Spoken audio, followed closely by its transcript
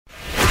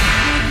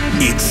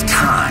It's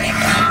time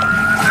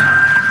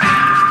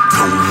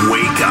to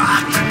wake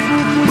up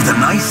with a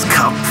nice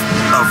cup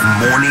of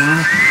morning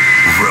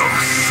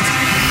roast.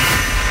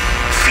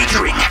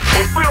 Featuring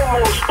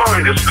Fillmore's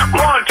finest,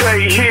 Bonta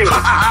here.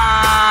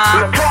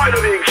 The pride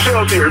of the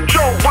Excelsior,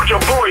 Joe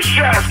Butcher Boy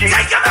Shasky.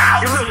 Take him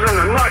out. You're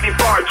listening to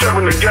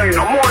 95.7 The Game,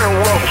 the morning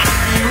roast.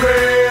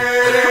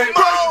 Break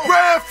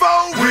bread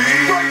for we.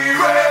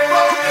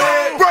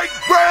 Break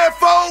bread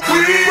for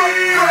we.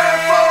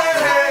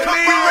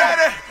 We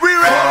ready. We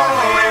ready.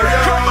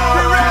 Come on.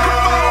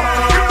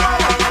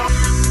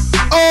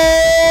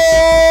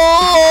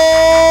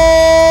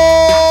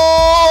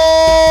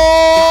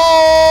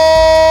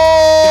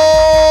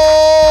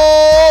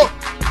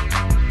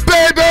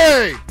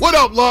 Baby! What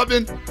up,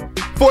 Lubman?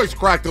 Voice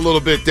cracked a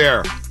little bit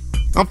there.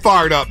 I'm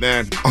fired up,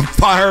 man. I'm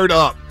fired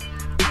up.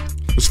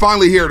 It's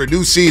finally here, the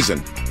new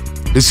season.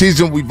 The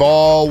season we've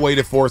all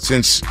waited for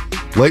since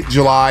late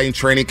July in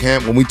training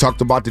camp when we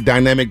talked about the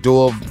dynamic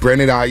duo of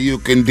Brandon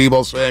Ayuk and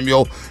Deebo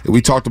Samuel. And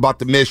we talked about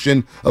the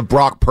mission of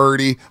Brock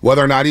Purdy,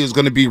 whether or not he was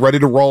going to be ready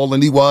to roll,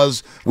 and he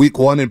was week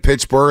 1 in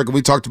Pittsburgh. And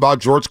we talked about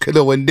George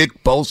Kittle and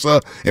Nick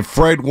Bosa and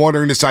Fred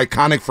Warner in this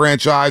iconic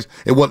franchise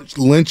and what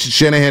Lynch and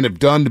Shanahan have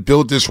done to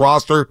build this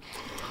roster.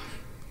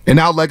 And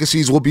now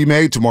legacies will be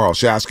made tomorrow,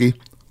 Shasky.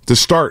 The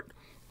start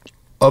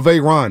of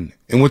a run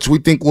in which we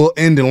think will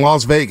end in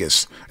Las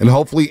Vegas and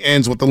hopefully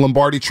ends with the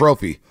Lombardi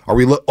Trophy. Are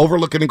we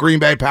overlooking the Green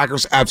Bay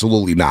Packers?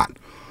 Absolutely not.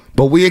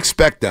 But we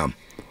expect them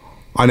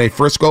on a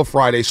Frisco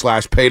Friday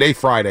 / Payday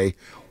Friday.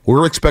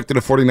 We're expecting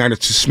the 49ers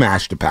to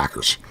smash the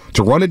Packers,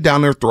 to run it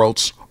down their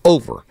throats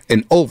over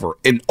and over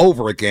and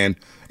over again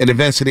and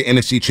advance to the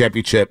NFC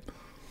Championship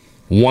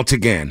once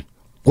again.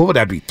 What would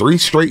that be, 3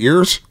 straight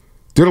years?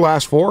 Through the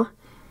last 4?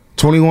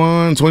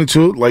 21,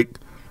 22? Like,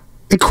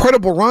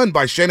 incredible run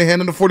by Shanahan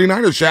and the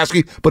 49ers,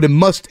 Shasky, but it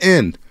must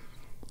end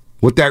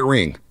with that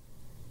ring.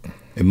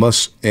 It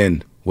must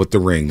end with the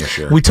ring this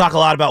year. We talk a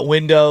lot about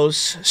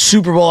windows,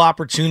 Super Bowl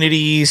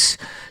opportunities,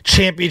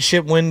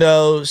 championship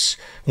windows.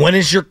 When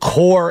is your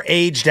core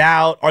aged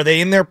out? Are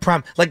they in their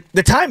prime? Like,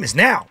 the time is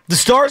now. The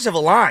stars have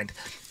aligned.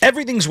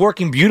 Everything's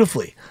working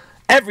beautifully.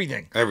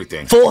 Everything.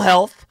 Full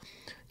health.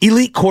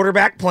 Elite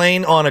quarterback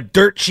playing on a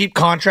dirt cheap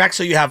contract,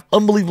 so you have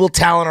unbelievable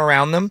talent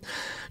around them.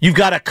 You've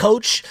got a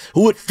coach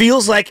who it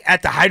feels like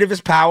at the height of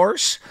his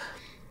powers.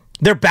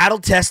 They're battle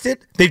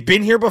tested. They've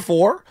been here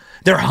before.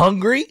 They're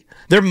hungry.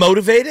 They're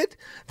motivated.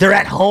 They're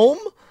at home.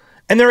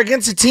 And they're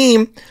against a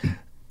team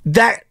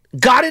that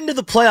got into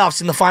the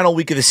playoffs in the final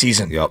week of the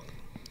season. Yep.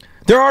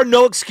 There are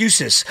no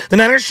excuses. The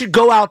Niners should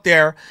go out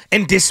there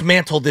and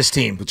dismantle this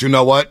team. But you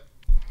know what?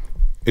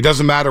 It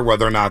doesn't matter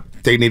whether or not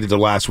they needed the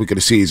last week of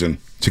the season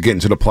to get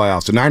into the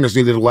playoffs. The Niners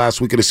needed the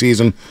last week of the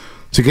season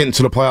to get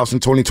into the playoffs in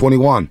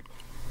 2021.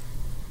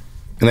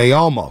 And they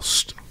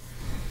almost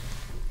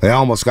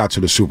got to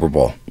the Super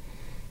Bowl.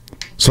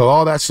 So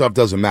all that stuff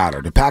doesn't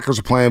matter. The Packers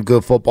are playing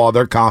good football.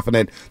 They're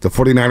confident. The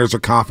 49ers are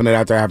confident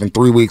after having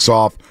 3 weeks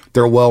off.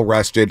 They're well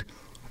rested.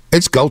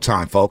 It's go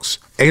time, folks.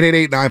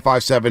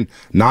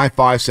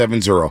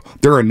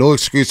 888-957-9570. There are no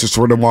excuses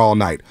for tomorrow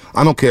night.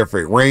 I don't care if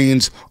it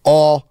rains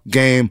all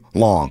game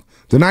long.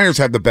 The Niners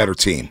have the better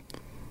team.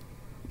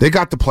 They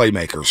got the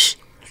playmakers.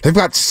 They've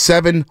got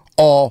 7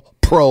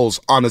 all-pros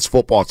on this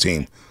football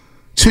team.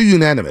 2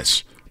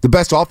 unanimous. The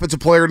best offensive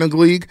player in the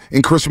league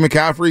in Christian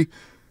McCaffrey,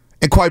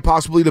 and quite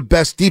possibly the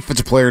best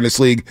defensive player in this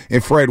league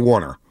in Fred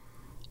Warner.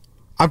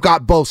 I've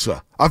got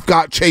Bosa. I've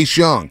got Chase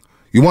Young.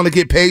 You want to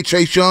get paid,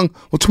 Chase Young?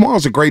 Well,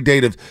 tomorrow's a great day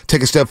to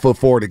take a step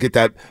forward to get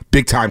that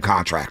big-time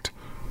contract.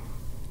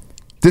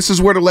 This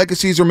is where the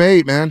legacies are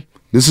made, man.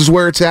 This is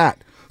where it's at.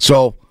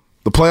 So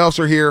the playoffs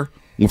are here.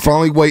 We're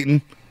finally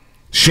waiting.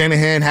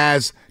 Shanahan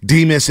has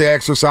demons to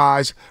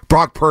exercise.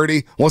 Brock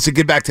Purdy wants to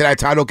get back to that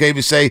title game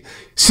and say,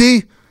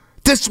 see,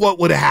 this is what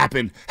would have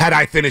happened had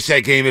I finished that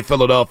game in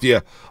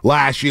Philadelphia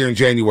last year in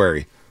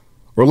January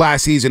or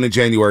last season in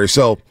January.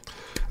 So,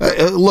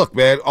 look,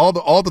 man, all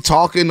the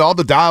talking, all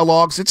the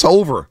dialogues, it's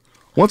over.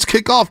 Once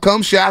kickoff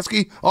comes,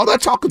 Shasky, all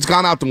that talking's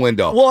gone out the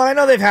window. Well, I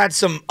know they've had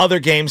some other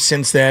games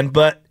since then,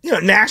 but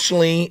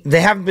nationally,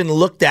 they haven't been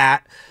looked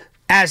at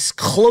as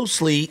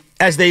closely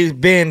as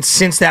they've been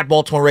since that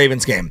Baltimore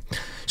Ravens game.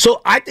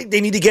 So I think they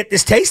need to get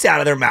this taste out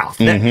of their mouth.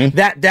 Mm-hmm.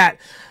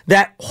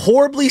 That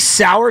horribly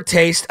sour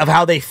taste of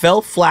how they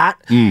fell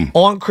flat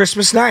on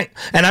Christmas night.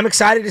 And I'm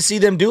excited to see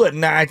them do it.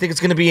 And I think it's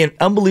going to be an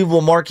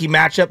unbelievable marquee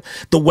matchup.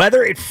 The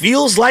weather, it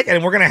feels like,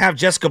 and we're going to have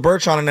Jessica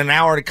Birch on in an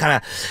hour to kind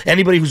of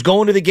anybody who's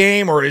going to the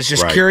game or is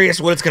just curious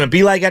what it's going to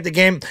be like at the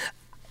game.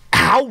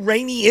 How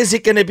rainy is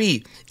it going to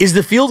be? Is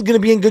the field going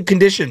to be in good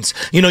conditions?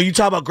 You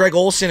talk about Greg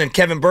Olsen and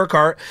Kevin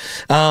Burkhardt.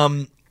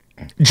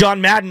 John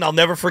Madden, I'll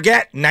never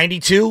forget,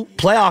 92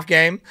 playoff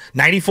game,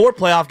 94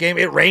 playoff game.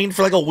 It rained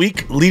for like a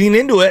week leading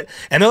into it.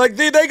 And they're like,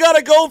 they got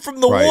to go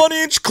from the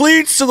 1-inch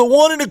cleats to the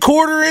 1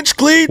 1/4 inch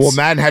cleats. Well,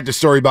 Madden had the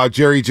story about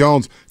Jerry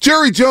Jones.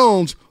 Jerry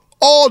Jones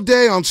all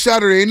day on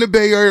Saturday in the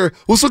Bay Area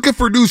was looking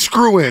for new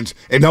screw-ins,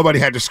 and nobody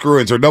had the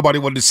screw-ins, or nobody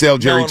wanted to sell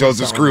Jerry Jones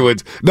the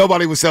screw-ins.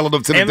 Nobody was selling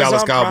them to the Amazon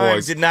Dallas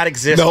Cowboys. Prime did not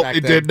exist. No, back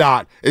it then. did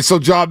not. And so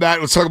John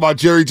Madden was talking about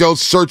Jerry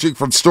Jones searching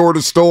from store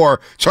to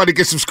store, trying to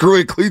get some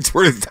screw-in cleats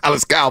for the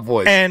Dallas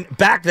Cowboys. And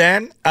back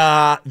then,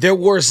 there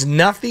was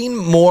nothing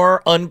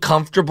more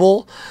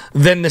uncomfortable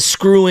than the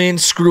screw-in,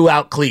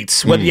 screw-out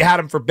cleats, whether you had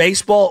them for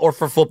baseball or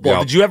for football.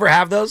 Yep. Did you ever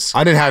have those?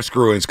 I didn't have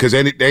screw-ins because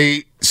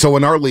so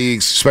in our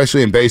leagues,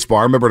 especially in baseball,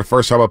 I remember the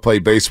first time I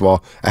played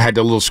baseball, I had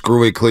the little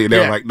screw-in cleat, and they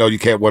were like, no, you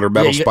can't wear the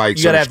metal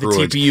spikes. You got to have the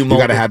screw-ins. TPU You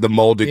molded. got to have the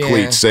molded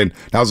cleats, and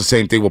that was the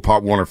same thing with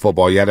Pop Warner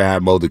football. You had to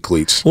have molded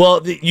cleats.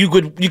 Well, you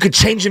could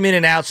change them in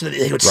and out so that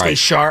they would stay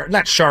sharp.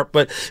 Not sharp,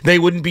 but they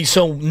wouldn't be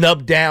so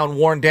nubbed down,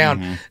 worn down.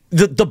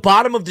 Mm-hmm. The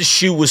bottom of the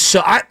shoe was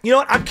so... you know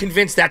what? I'm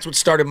convinced that's what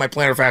started my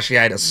plantar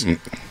fasciitis.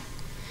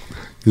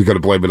 You got to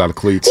blame it on the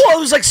cleats. Well, it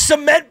was like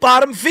cement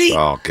bottom feet.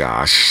 Oh,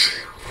 gosh.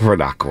 We're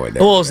not going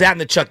there. Well, it was that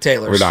and the Chuck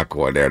Taylors. We're not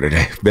going there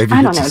today. Maybe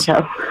I don't know,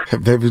 Joe.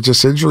 Maybe it's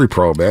just injury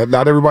prone, man.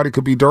 Not everybody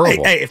could be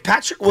durable. Hey, if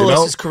Patrick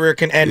Willis' career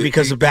can end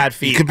because of bad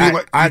feet,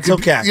 it's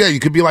okay. Yeah,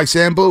 you could be like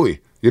Sam Bowie.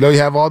 You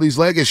have all these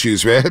leg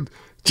issues, man.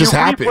 Just you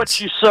happens. reap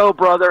what you sow,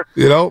 brother.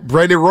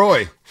 Brandon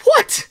Roy.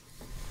 What?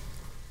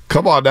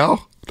 Come on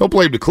now. Don't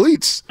blame the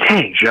cleats.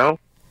 Hey, Joe.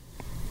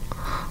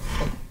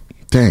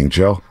 Dang,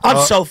 Joe.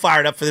 I'm so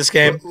fired up for this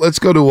game. Let's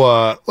go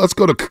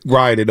to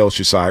Ryan in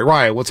Oceanside.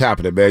 Ryan, what's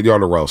happening, man? You're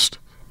on the roast.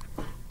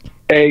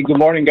 Hey, good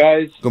morning,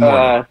 guys. Good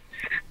morning.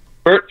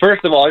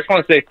 First of all, I just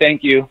want to say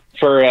thank you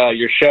for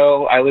your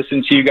show. I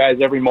listen to you guys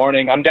every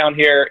morning. I'm down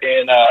here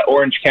in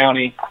Orange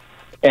County,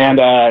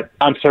 and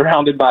I'm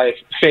surrounded by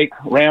fake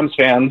Rams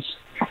fans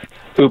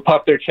who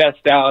puff their chest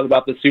out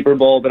about the Super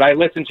Bowl. But I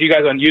listen to you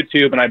guys on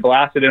YouTube, and I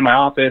blast it in my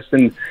office.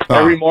 And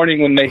every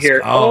morning when they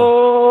hear,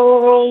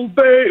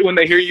 when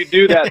they hear you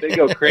do that, they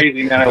go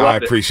crazy, man. I love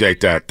it.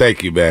 Appreciate that.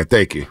 Thank you, man.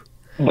 Thank you.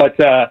 But,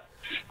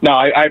 no,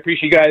 I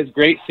appreciate you guys.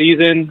 Great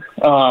season.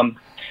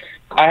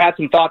 I had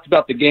some thoughts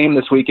about the game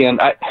this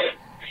weekend.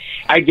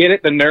 I get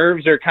it. The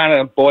nerves are kind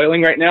of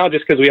boiling right now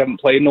just because we haven't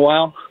played in a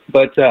while.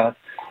 But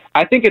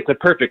I think it's a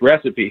perfect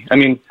recipe. I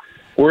mean,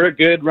 we're a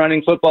good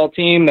running football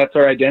team. That's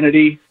our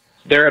identity.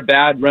 They're a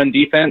bad run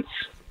defense.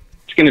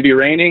 It's going to be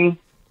raining.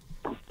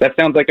 That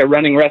sounds like a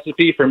running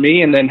recipe for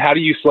me. And then how do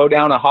you slow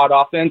down a hot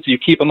offense? You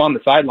keep them on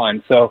the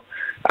sideline. So,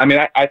 I mean,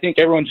 I think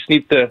everyone just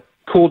needs to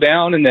cool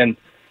down, and then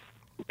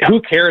who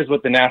cares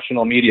what the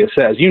national media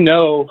says?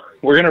 We're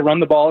going to run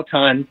the ball a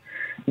ton.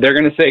 They're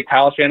going to say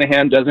Kyle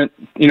Shanahan doesn't,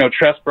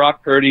 trust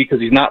Brock Purdy because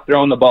he's not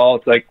throwing the ball.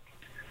 It's like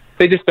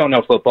they just don't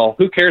know football.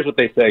 Who cares what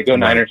they say? Go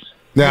Niners.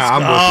 Yeah,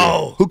 I'm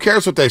with you. Who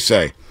cares what they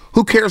say?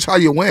 Who cares how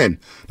you win?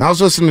 Now, I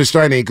was listening to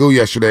Steiny and Goo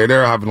yesterday.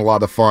 They're having a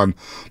lot of fun.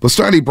 But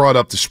Steiny brought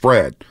up the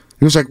spread.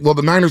 He was like, well,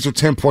 the Niners are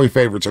 10-point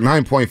favorites or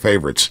 9-point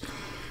favorites.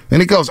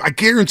 And he goes, I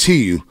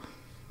guarantee you,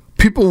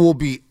 people will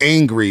be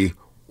angry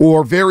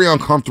or very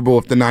uncomfortable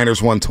if the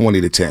Niners won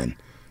 20-10.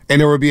 And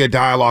there would be a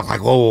dialogue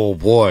like, oh,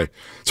 boy,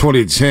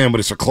 20-10, but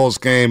it's a close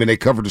game, and they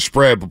covered the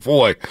spread. But,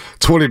 boy,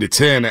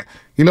 20-10.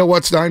 You know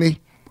what, Steiny?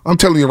 I'm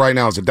telling you right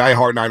now, as a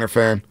diehard Niner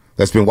fan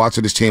that's been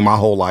watching this team my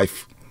whole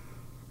life,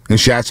 and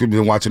Shasky's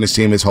been watching this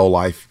team his whole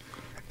life,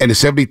 and the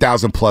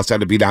 70,000 plus had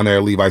to be down there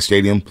at Levi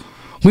Stadium,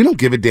 we don't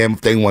give a damn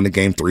if they won the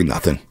game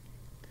 3-0.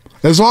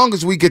 As long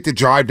as we get to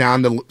drive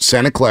down to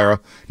Santa Clara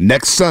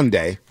next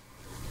Sunday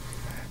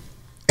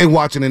and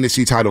watch an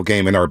NFC title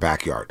game in our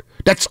backyard.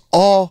 That's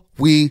all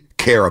we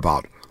care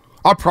about.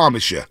 I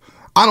promise you.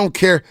 I don't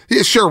care.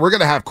 Yeah, sure, we're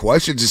going to have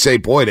questions and say,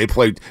 boy,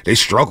 they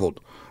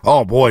struggled.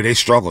 Oh, boy, they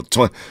struggled.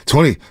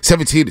 17-10,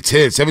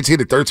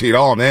 17-13.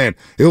 Oh, man,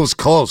 it was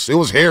close. It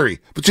was hairy.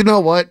 But you know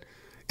what?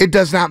 It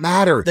does not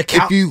matter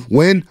if you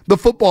win the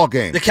football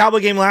game. The Cowboy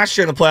game last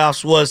year in the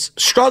playoffs was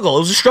struggle. It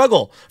was a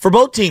struggle for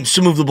both teams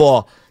to move the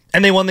ball,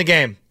 and they won the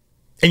game.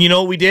 And you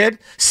know what we did?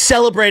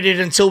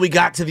 Celebrated until we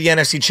got to the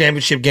NFC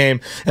Championship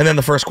game, and then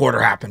the first quarter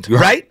happened.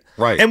 Right?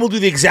 Right. And we'll do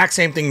the exact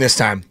same thing this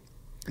time.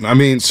 I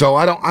mean, so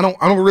I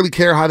don't really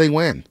care how they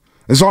win.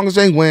 As long as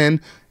they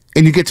win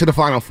and you get to the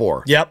Final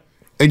Four. Yep.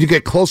 And you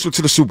get closer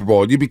to the Super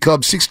Bowl. You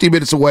become 60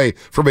 minutes away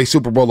from a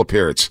Super Bowl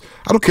appearance.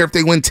 I don't care if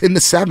they win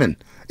 10-7.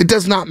 It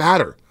does not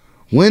matter.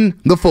 Win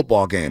the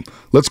football game.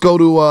 Let's go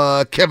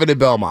to Kevin in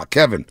Belmont.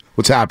 Kevin,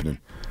 what's happening?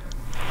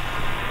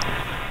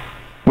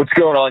 What's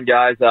going on,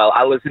 guys?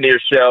 I listen to your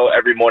show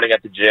every morning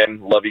at the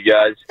gym. Love you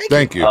guys.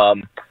 Thank you.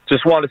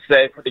 Just want to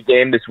say for the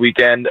game this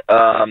weekend,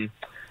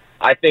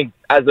 I think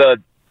as a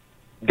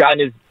guy,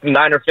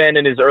 Niner fan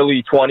in his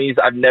early 20s,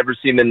 I've never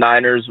seen the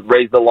Niners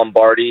raise the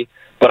Lombardi,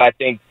 but I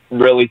think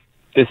really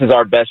this is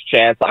our best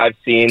chance I've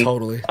seen.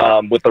 Totally.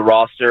 With the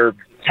roster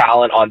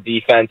talent on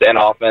defense and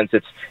offense.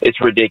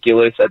 It's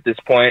ridiculous at this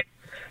point.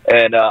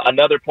 And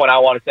another point I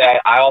want to say,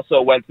 I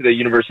also went to the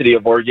University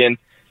of Oregon.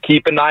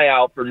 Keep an eye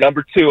out for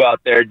number 2 out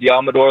there,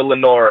 Diamador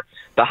Lenore,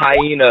 the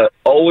hyena,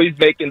 always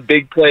making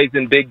big plays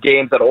in big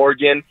games at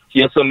Oregon.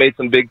 He also made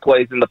some big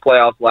plays in the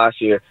playoffs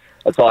last year.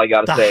 That's all I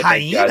got to say. The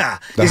hyena.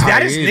 Is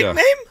that his hyena.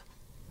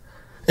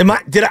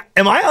 nickname?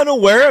 Am I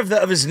unaware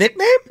of his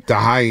nickname? The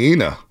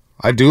hyena.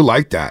 I do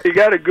like that. You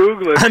got to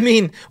Google it. I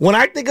mean, when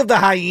I think of the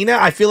hyena,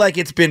 I feel like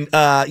it's been,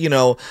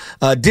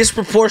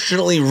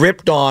 disproportionately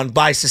ripped on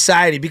by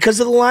society because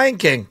of the Lion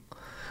King.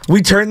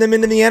 We turned them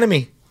into the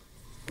enemy.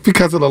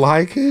 Because of the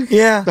Lion King?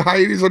 Yeah. The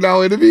hyenas are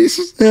now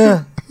enemies?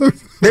 Yeah.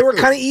 They were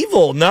kind of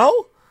evil,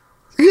 no?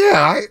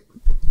 Yeah.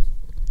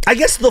 I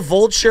guess the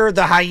vulture,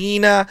 the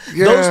hyena,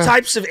 those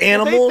types of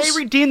animals. They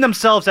redeemed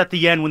themselves at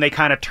the end when they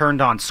kind of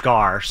turned on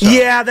Scar. So.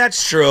 Yeah,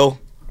 that's true.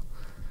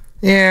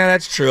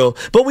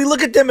 But we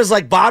look at them as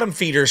like bottom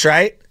feeders,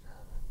 right?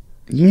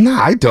 No,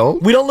 I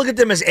don't. We don't look at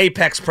them as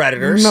apex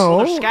predators. No.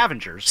 Well, they're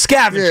scavengers.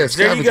 Scavengers.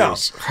 Yeah, There you go.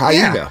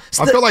 Hyena. Yeah.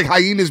 I feel like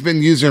hyena's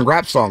been used in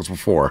rap songs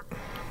before.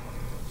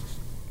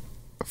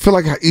 I feel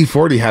like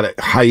E40 had a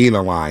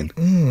hyena line.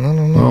 I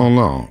don't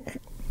know.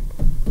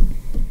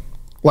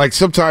 Like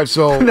sometimes,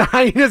 so The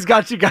hyenas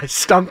got you guys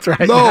stumped right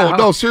now.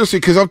 no, seriously,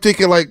 because I'm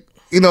thinking like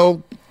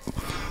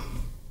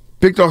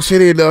Big Dog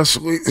City and us.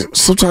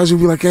 Sometimes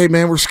we'll be like, "Hey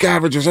man, we're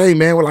scavengers. Hey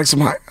man, we're like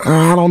some." I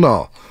don't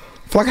know.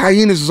 I feel like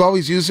hyenas is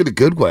always used in a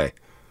good way.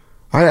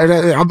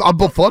 I'm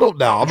befuddled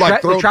now. I'm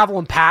like, They travel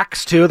in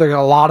packs too. There are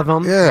a lot of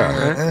them.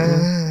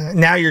 yeah,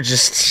 Now you're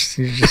just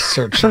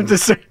searching. I'm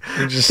just saying.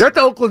 They're at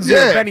the Oakland Zoo.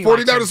 yeah. Benny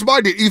 49ers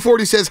minded.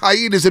 E40 says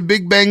hyenas a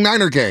Big Bang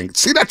Niner gang.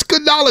 See, that's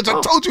good knowledge. I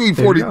told you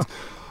E40.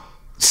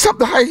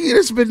 Something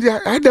hyenas been.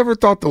 I never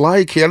thought the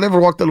Lion King. I never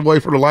walked away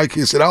from the Lion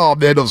King and said, "Oh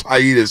man, those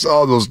hyenas.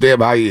 Oh, those damn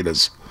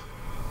hyenas."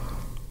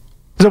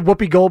 Is it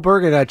Whoopi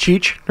Goldberg and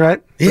Cheech, right?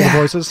 Yeah. The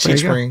voices. There Cheech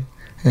you go. Spring.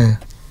 Yeah.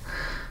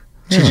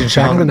 Cheech and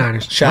Back in the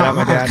Niners. Shout out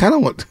my I dad. kind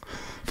of want.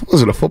 If it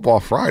wasn't a football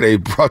Friday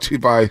brought to you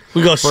by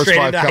We go First straight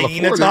Five into hyena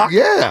California. talk?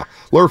 Yeah.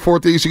 Learn 4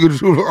 things you can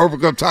do to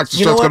overcome toxic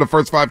You know stress. Go what? to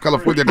First Five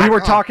California. We were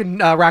talking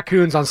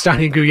raccoons on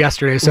Steiny and Goo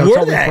yesterday. So Were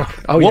totally they?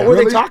 Oh, What yeah. were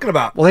Really? they talking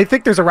about? Well, they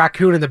think there's a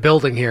raccoon in the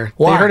building here.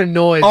 Why? They heard a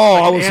noise. Oh,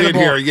 like I an was in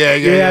animal. here. Yeah,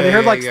 They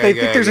heard yeah, they yeah, think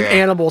yeah, there's yeah. an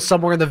animal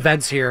somewhere in the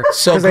vents here.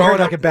 So because they heard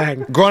growing like a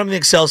bang. Growing up in the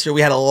Excelsior,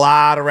 we had a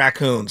lot of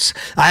raccoons.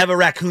 I have a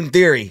raccoon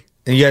theory.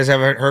 And you guys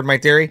ever heard my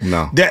theory?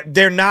 No.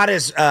 They're not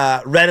as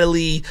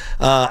readily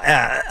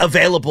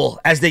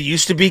available as they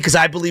used to be because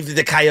I believe that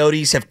the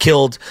coyotes have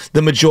killed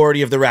the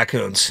majority of the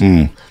raccoons.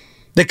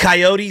 The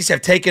coyotes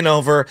have taken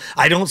over.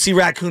 I don't see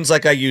raccoons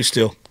like I used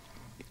to.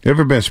 You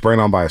ever been sprayed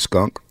on by a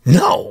skunk?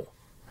 No.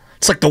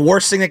 It's like the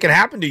worst thing that can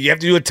happen to you. You have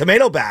to do a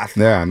tomato bath.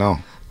 Yeah, I know.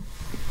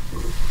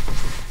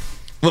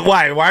 But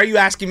why? Why are you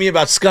asking me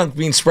about skunk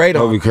being sprayed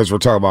Oh, on? because we're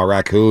talking about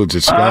raccoons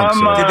and skunks.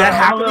 Did that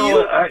happen to you?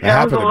 It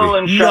happened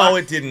to me. No,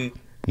 it didn't.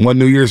 One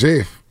New Year's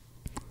Eve.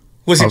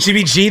 Was it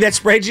Jimmy G that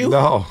sprayed you?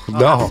 No, That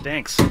no,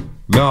 stinks.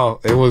 no.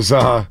 It was.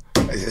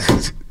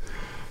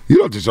 You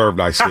don't deserve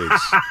nice things.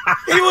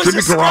 He was Jimmy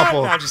a skunk.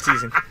 Garoppolo. No, I'm just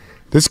teasing.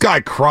 This guy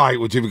cried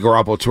when Jimmy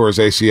Garoppolo tore his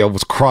ACL.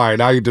 Was crying.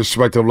 Now you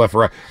disrespect him left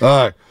and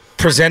right.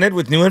 Presented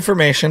with new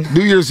information.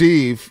 New Year's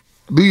Eve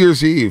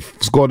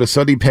was going to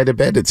Sonny Panda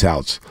Bandit's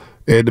house.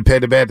 And the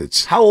Panda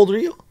Bandits. How old were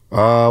you?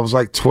 I was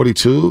like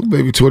 22,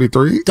 maybe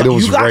 23. And it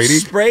was you got raining.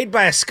 sprayed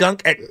by a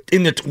skunk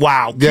in the.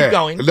 Wow. Keep Yeah.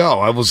 going.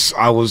 No, it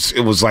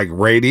was like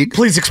raining.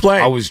 Please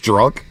explain. I was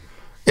drunk.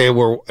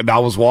 And I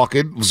was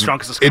walking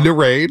Drunk as a skunk. in the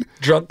rain.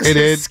 Drunk as And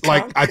a then,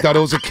 skunk. like, I thought it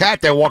was a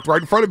cat that walked right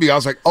in front of me. I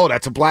was like, oh,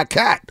 that's a black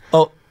cat.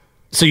 Oh,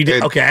 so you did.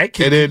 And, Okay.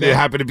 And then it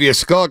happened to be a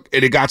skunk,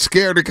 and it got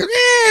scared. It goes,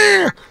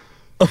 yeah.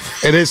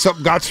 And then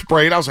something got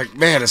sprayed. I was like,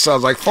 man, it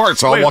sounds like fart.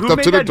 So I walked who up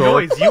made to the that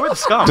door. noise? You or the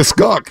skunk? The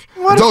skunk.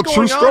 What no, is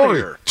true going on story.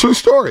 here? True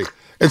story.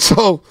 And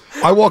so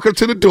I walk up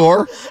to the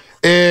door,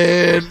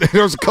 and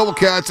there was a couple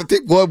cats. I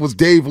think one was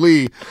Dave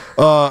Lee.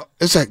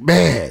 It's like,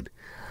 man,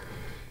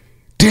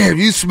 damn,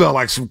 you smell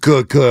like some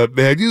good,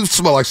 man. You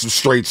smell like some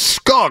straight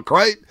skunk,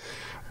 right?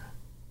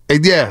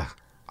 And yeah,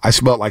 I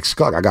smelled like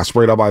skunk. I got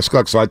sprayed on by a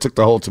skunk, so I took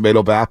the whole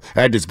tomato bath.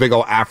 I had this big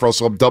old afro,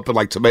 so I'm dumping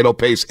like tomato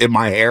paste in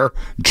my hair.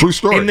 True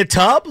story. In the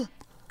tub?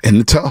 In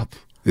the tub.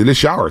 In the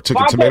shower. Took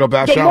a tomato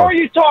bath The shower. more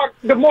you talk,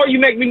 the more you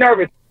make me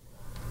nervous.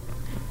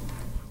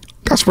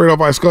 Got sprayed on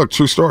by a skunk.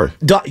 True story.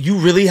 You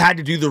really had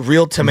to do the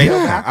real tomato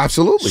Yeah, bath?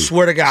 absolutely.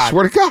 Swear to God.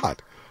 Swear to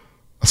God.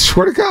 I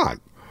swear to God.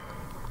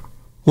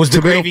 Was the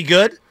Tomato- gravy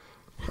good?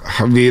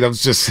 I mean, I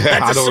was just. I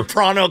That's a don't.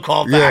 soprano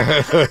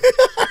callback. Yeah.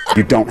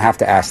 You don't have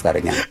to ask that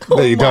again.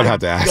 No, you don't have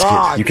to ask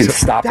God. it. You can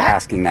stop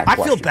asking that I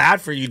question. feel bad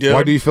for you, dude.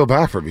 Why do you feel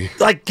bad for me?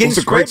 Like getting It was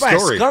a sprayed great by a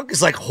story. skunk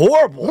is like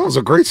horrible. That was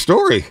a great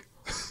story.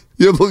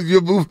 You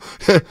move.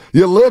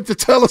 You live to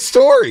tell a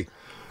story.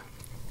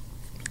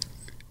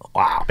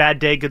 Wow. Bad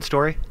day, good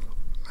story.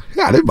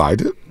 Yeah, I didn't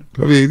mind it.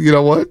 I mean, you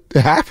know what?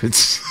 It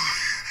happens.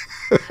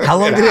 How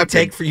long did it happened.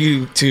 take for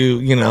you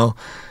to,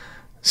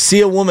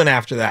 see a woman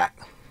after that?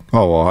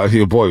 Oh, well,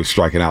 your boy was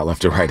striking out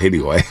left and right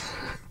anyway.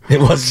 It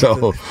was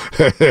So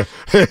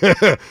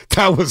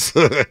that was,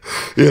 I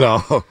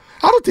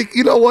don't think,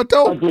 you know what,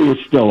 though? Ugly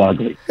is still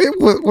ugly.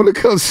 When it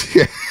comes,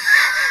 yeah,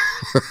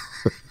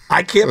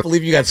 I can't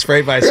believe you got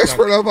sprayed by a that's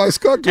skunk. right out by a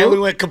skunk, And we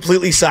dude. went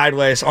completely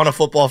sideways on a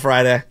football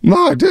Friday.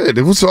 No, I did.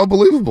 It was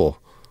unbelievable.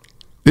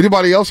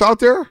 Anybody else out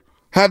there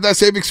have that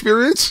same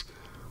experience?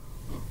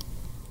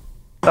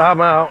 I'm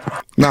out.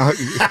 No.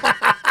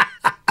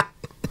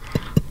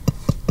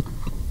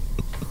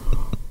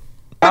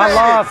 I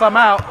lost. I'm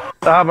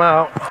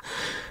out.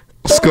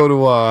 Let's go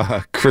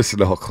to Chris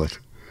in Oakland.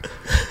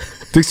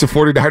 Thinks the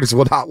 49ers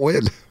will not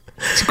win.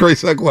 It's a great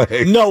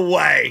segue. No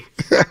way.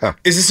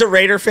 Is this a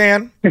Raider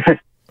fan?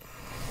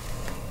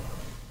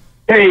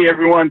 Hey,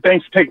 everyone.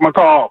 Thanks for taking my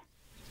call.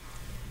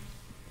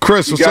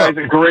 Chris, You what's guys up?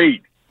 are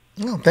great.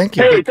 Oh, thank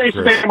you. Hey, thanks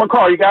for taking my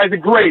call. You guys are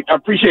great. I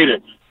appreciate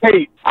it.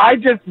 Hey, I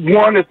just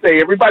want to say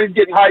everybody's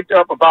getting hyped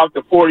up about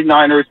the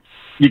 49ers.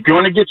 You're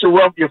going to get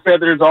your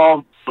feathers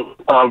all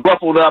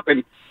ruffled up.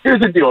 And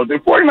here's the deal. The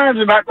 49ers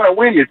are not going to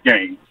win this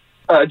game.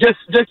 Just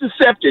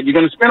accept it. You're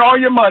going to spend all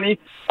your money.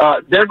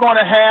 They're going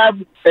to have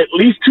at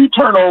least 2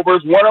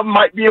 turnovers. One of them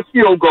might be a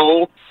field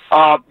goal.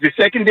 The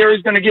secondary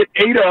is going to get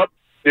ate up.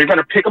 They're going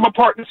to pick them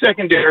apart in the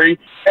secondary.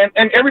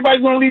 And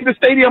everybody's going to leave the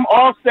stadium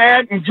all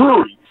sad and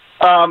dreary.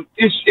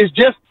 It's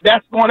just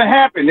that's going to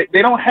happen.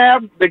 They don't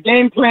have the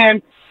game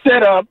plan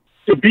set up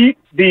to beat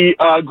the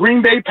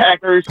Green Bay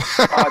Packers. They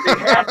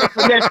have the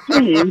finesse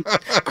team.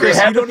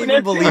 Chris, you don't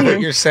even believe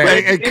what you're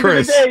saying. Hey,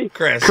 Chris,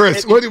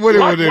 Chris, what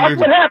watch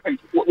what happens.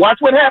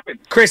 Watch what happens.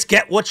 Chris,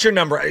 what's your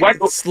number? Let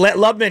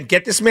Loveman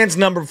get this man's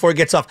number before he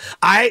gets off.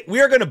 We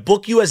are going to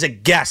book you as a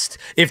guest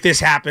if this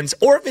happens,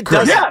 or if it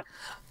doesn't. Yeah.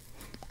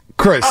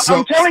 Chris,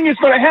 I'm telling you, it's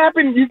going to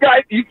happen. You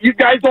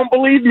guys don't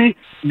believe me.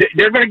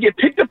 They're going to get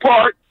picked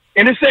apart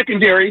in the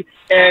secondary,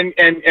 and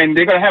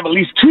they're going to have at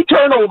least 2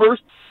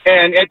 turnovers.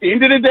 And at the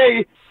end of the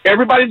day,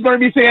 everybody's going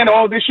to be saying,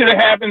 "Oh, this should have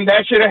happened.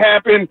 That should have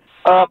happened."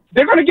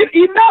 They're going to get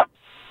eaten up.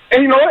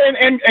 And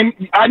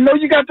and I know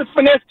you got the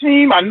finesse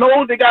team. I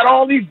know they got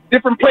all these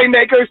different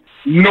playmakers.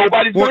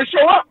 Nobody's going to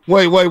show up.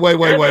 Wait,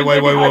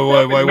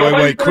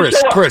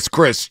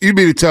 Chris. You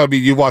mean to tell me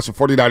you watched the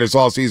 49ers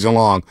all season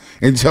long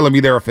and you're telling me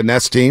they're a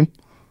finesse team?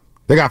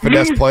 They got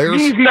finesse players?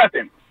 Means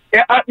nothing.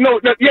 No,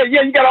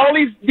 you got all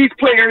these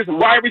players,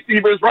 wide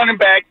receivers, running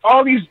backs,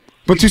 all these.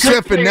 But you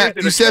said finesse.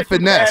 You said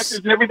finesse.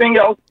 And everything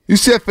else. You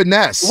said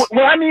finesse.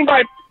 What I mean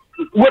by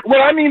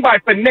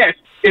finesse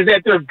is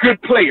that they're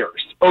good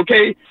players.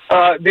 Okay,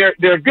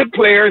 they're good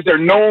players. They're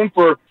known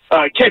for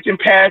catching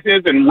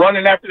passes and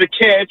running after the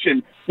catch,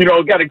 and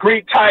got a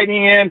great tight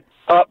end.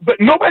 But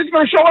nobody's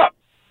going to show up.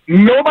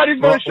 Nobody's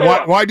going to show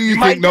up. Why do you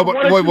think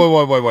nobody? Wait.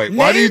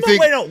 Why do you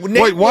think?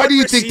 Why do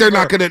you think they're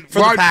not going to? For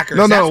the Packers.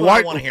 No. That's Why? what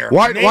I want to hear.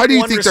 Why do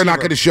you think they're not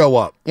going to show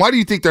up? Why do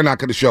you think they're not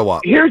going to show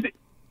up? Here's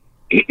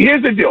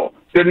the deal.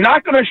 They're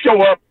not going to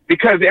show up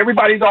because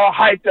everybody's all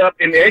hyped up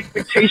and the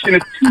expectation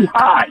is too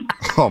high.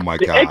 Oh, my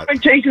God. The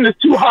expectation is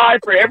too high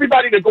for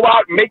everybody to go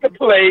out and make a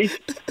play,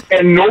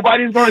 and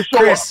nobody's going to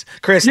show up.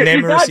 Chris,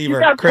 name a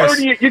receiver. Chris,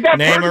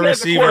 name a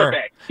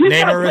receiver.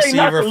 Name a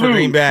receiver for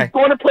Green Bay. He's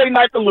going to play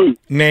not to lose.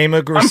 Name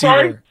a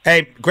receiver.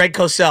 Hey, Greg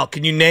Cosell,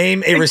 can you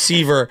name a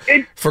receiver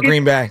for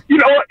Green Bay?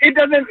 It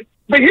doesn't.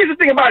 But here's the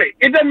thing about it.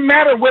 It doesn't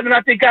matter whether or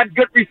not they got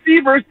good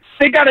receivers.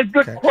 They got a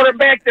good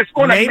quarterback that's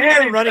going to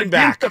manage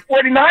against the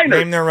 49ers.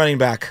 Name their running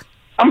back.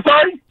 I'm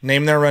sorry?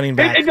 Name their running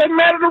back. It doesn't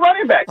matter the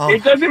running back. Oh.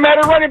 It doesn't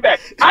matter running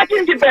back. I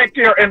can get back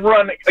there and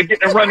run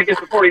against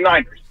the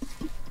 49ers.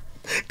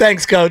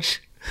 Thanks,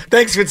 Coach.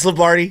 Thanks, Vince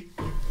Lombardi.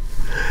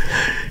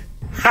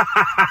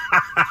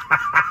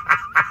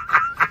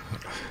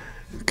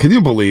 Can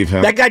you believe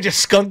him? That guy just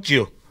skunked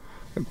you.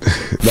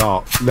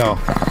 No.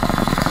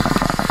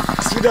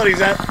 You know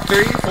he's at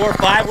 3, 4,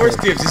 5. Where's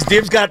Dibs? Is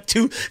Dibs got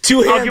two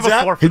hands give a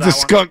up? 4 for He that just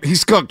one. skunked. He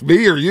skunked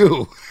me or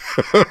you?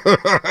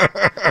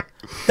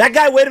 That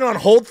guy waited on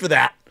hold for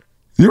that.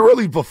 You're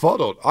really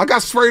befuddled. I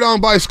got sprayed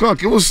on by a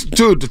skunk. It was,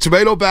 the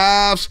tomato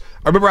baths.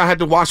 I remember I had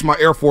to wash my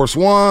Air Force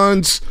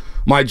Ones,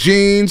 my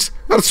jeans.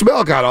 The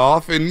smell got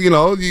off, and, you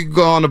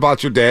go on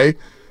about your day.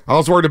 I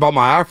was worried about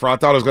my afro. I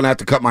thought I was going to have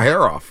to cut my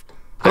hair off.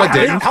 But I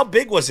didn't. How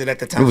big was it at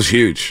the time? It was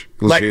huge.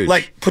 It was huge.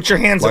 Like, put your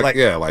hands up. Like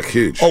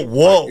huge. Oh,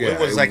 whoa. Yeah, it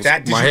was like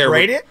that? Did my you hair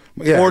braid it?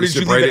 Yeah. Or did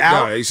you leave it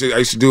out? No, I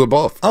used to do it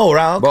both. Oh,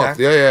 wow, okay. Both.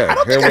 Yeah. I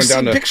don't think I've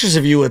seen pictures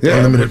of you with that.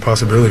 Unlimited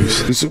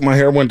possibilities. My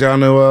hair went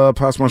down to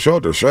past my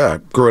shoulders. Yeah, I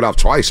grew it out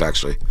twice,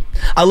 actually.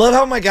 I love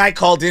how my guy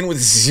called in with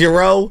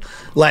zero,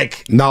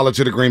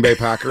 knowledge of the Green Bay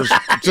Packers.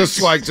 just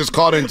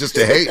called in just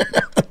to hate.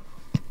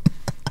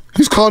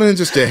 He's called in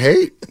just to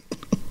hate.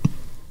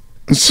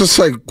 It's just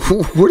like,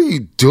 what are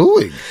you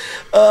doing?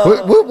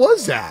 What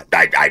was that?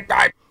 They're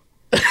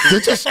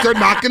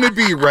not going to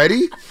be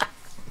ready.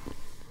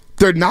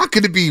 They're not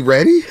going to be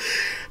ready.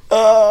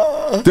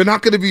 They're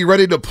not going to be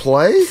ready to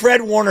play.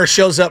 Fred Warner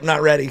shows up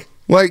not ready.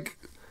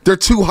 They're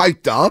too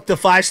hyped up. The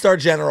 5-star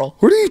general.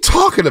 What are you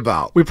talking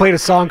about? We played a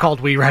song called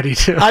 "We Ready"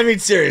 too. I mean,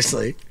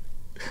 seriously.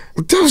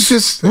 That was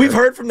just. We've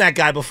heard from that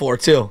guy before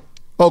too.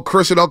 Oh,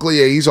 Chris and Oakley,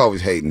 yeah, he's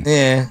always hating.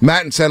 Yeah.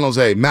 Matt and San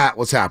Jose. Matt,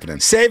 what's happening?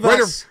 Save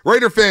us.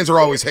 Raider fans are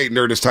always hating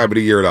during this time of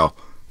the year, though.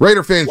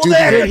 Raider fans do.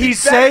 Did he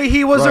say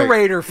he was a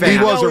Raider fan?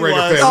 He was a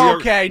Raider fan.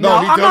 Okay, no,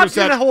 I'm not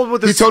going to hold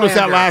with this. He told us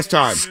that last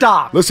time.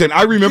 Stop. Listen,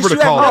 I remember the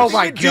callers. Oh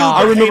my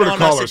God! I remember the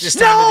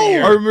callers.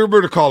 I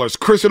remember the callers.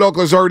 Chris in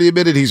Oakland's already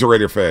admitted he's a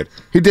Raider fan.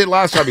 He did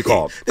last time he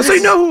called. So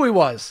you know who he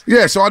was?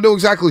 Yeah, so I know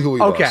exactly who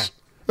he was. Okay.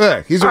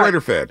 Yeah, he's a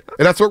Raider fan.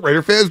 And that's what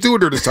Raider fans do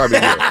during this time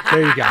of year.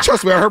 There you go.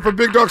 Trust me, I heard from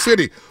Big Dog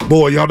City.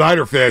 Boy, y'all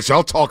Niner fans,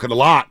 y'all talking a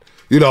lot.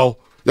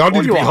 Y'all need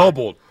Or to you be are.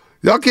 humbled.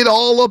 Y'all get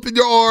all up in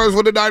your arms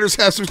when the Niners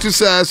have some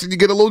success, and you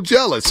get a little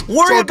jealous. Worry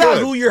It's all about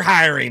good. who you're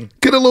hiring.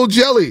 Get a little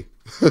jelly.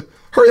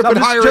 Hurry up No, and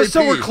hire just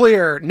so AP. we're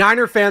clear,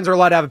 Niner fans are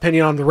allowed to have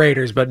opinion on the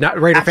Raiders, but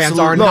Raider fans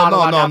Absolutely. are not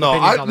allowed to have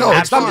opinions on the No, Nats.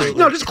 it's fine.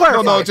 No, just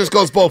clarify. No, it just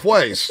goes both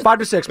ways. 5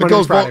 to 6. It Monday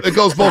goes, to Friday. it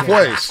goes both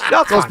ways.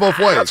 That's It goes fine. both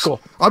ways. That's cool.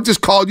 I'm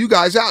just calling you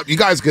guys out. You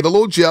guys get a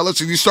little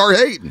jealous and you start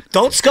hating.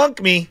 Don't skunk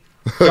me.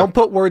 Don't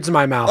put words in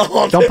my mouth.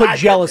 Oh, Don't put I-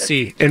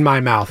 jealousy in my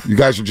mouth. You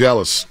guys are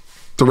jealous.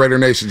 The Raider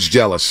Nation's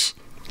jealous.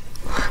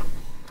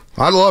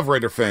 I love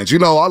Raider fans. You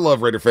know I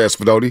love Raider fans,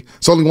 Fedoti.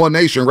 It's only one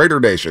nation, Raider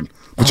Nation.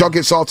 But y'all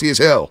get salty as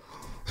hell.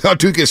 Y'all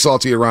do get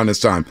salty around this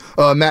time.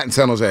 Matt in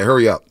San Jose,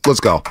 hurry up. Let's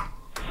go.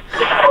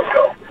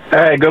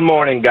 Hey, good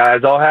morning,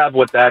 guys. I'll have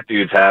what that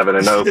dude's having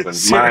in Oakland. My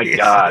Seriously.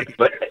 God.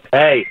 But,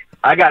 hey,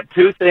 I got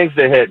two things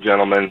to hit,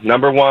 gentlemen.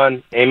 Number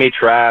one, Amy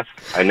Trask.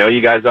 I know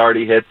you guys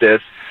already hit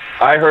this.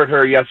 I heard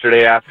her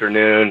yesterday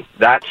afternoon.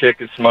 That chick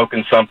is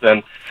smoking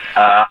something.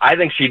 I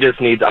think she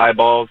just needs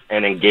eyeballs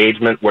and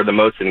engagement. We're the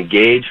most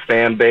engaged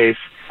fan base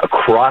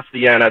across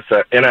the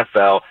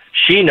NFL.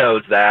 She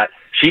knows that.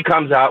 She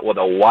comes out with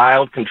a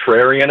wild,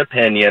 contrarian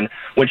opinion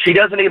when she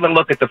doesn't even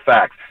look at the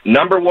facts.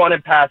 Number one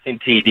in passing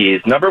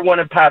TDs, number one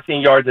in passing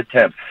yards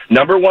attempts,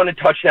 number one in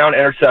touchdown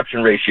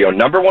interception ratio,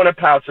 number one in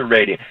passer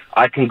rating.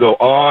 I can go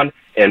on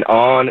and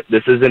on.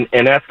 This is an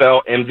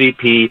NFL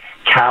MVP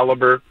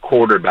caliber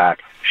quarterback.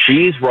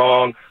 She's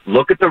wrong.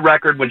 Look at the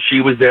record when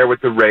she was there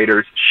with the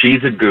Raiders.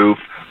 She's a goof.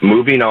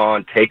 Moving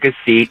on. Take a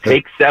seat.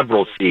 Take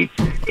several seats.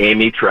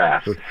 Amy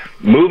Trask.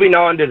 Moving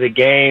on to the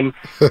game.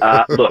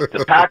 Look,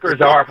 the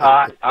Packers are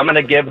hot. I'm going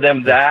to give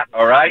them that,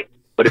 all right?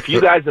 But if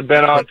you guys have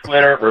been on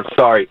Twitter,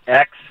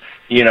 X,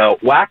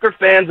 Whacker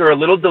fans are a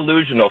little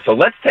delusional. So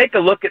let's take a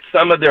look at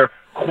some of their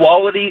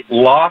quality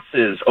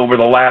losses over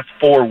the last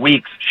 4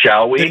 weeks,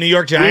 shall we? The New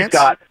York Giants?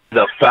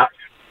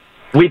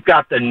 We've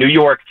got the New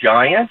York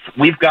Giants.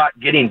 We've got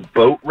getting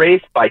boat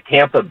raced by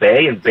Tampa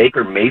Bay and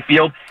Baker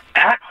Mayfield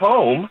at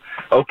home.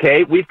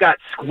 Okay, we've got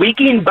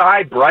squeaking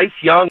by Bryce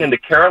Young and the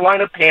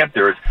Carolina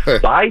Panthers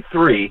by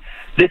 3.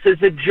 This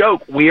is a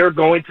joke. We are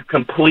going to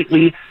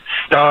completely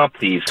stomp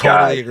these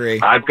guys. Totally agree.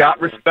 I've got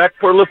respect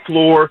for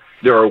LaFleur.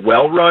 They're a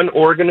well-run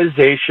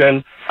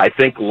organization. I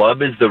think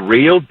Love is the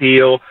real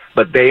deal,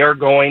 but they are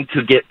going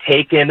to get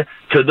taken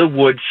to the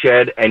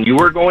woodshed, and you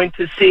are going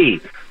to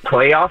see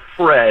playoff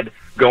Fred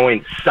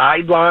going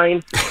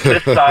sideline to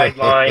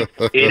sideline.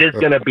 It is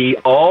going to be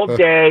all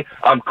day.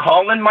 I'm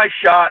calling my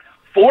shot.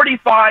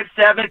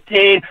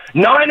 45-17.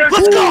 Niners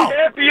Let's go!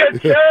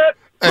 championship.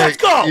 Let's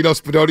go! You know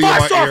Spinotti in my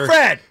Five-star ear.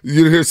 Fred.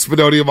 You hear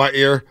Spinotti in my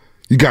ear?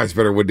 You guys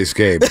better win this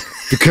game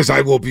because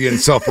I will be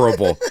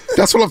insufferable.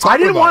 That's what I'm talking about. I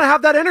didn't want to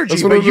have that energy,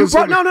 That's what but I'm you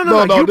brought saying.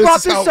 no. You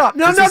brought this up.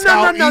 No. This is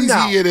how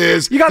easy it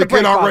is You got to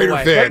get our by the Raider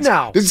way, fans. but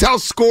no. This is how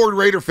scored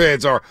Raider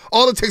fans are.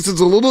 All it takes is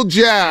a little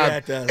Yeah,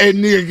 jab, it does. and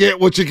you get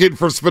what you get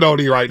for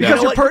Spinotti right now.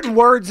 Because you're putting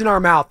words in our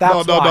mouth.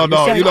 That's No. why.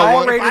 You're saying You know all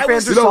what? Raider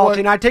fans are You know salty, what?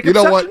 and I take You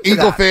know exception what? to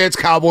Eagle that. fans,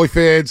 Cowboy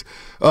fans,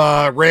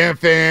 Ram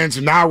fans,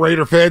 and now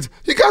Raider fans.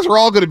 You guys are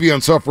all going to be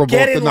insufferable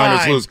Get if the in Niners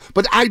line. lose.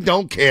 But I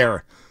don't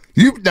care.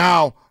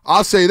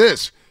 I'll say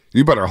this.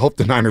 You better hope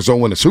the Niners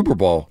don't win a Super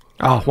Bowl.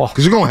 Oh, well.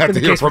 Because you're going to have been to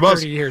the hear case for from us.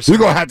 30 years. You're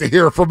going to have to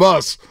hear from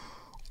us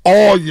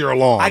all year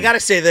long. I got to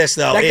say this,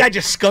 though. That guy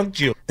just skunked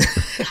you.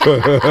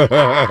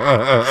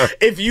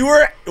 If you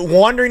were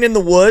wandering in the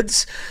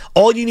woods,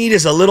 all you need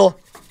is a little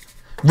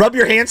rub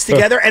your hands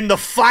together, and the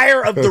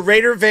fire of the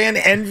Raider fan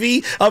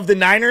envy of the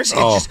Niners,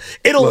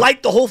 it'll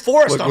light the whole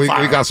forest Look, on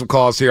fire. we got some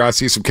calls here. I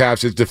see some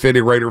captions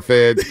defending Raider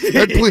fans.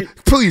 And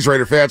please,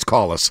 Raider fans,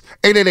 call us.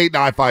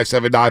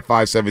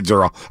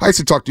 888-957-9570. I used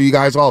to talk to you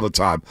guys all the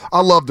time. I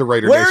love the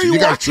Raider Where are Nation. you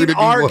guys watching treated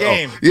me our well.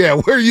 game? Yeah,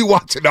 where are you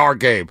watching our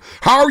game?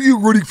 How are you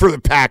rooting for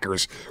the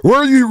Packers? Where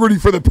are you rooting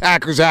for the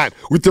Packers at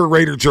with their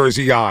Raider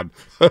jersey on?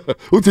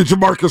 With the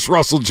Jamarcus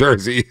Russell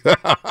jersey.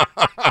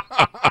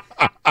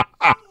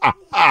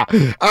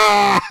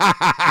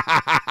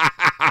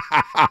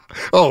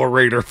 Oh,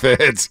 Raider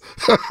fans.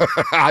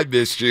 I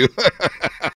missed you.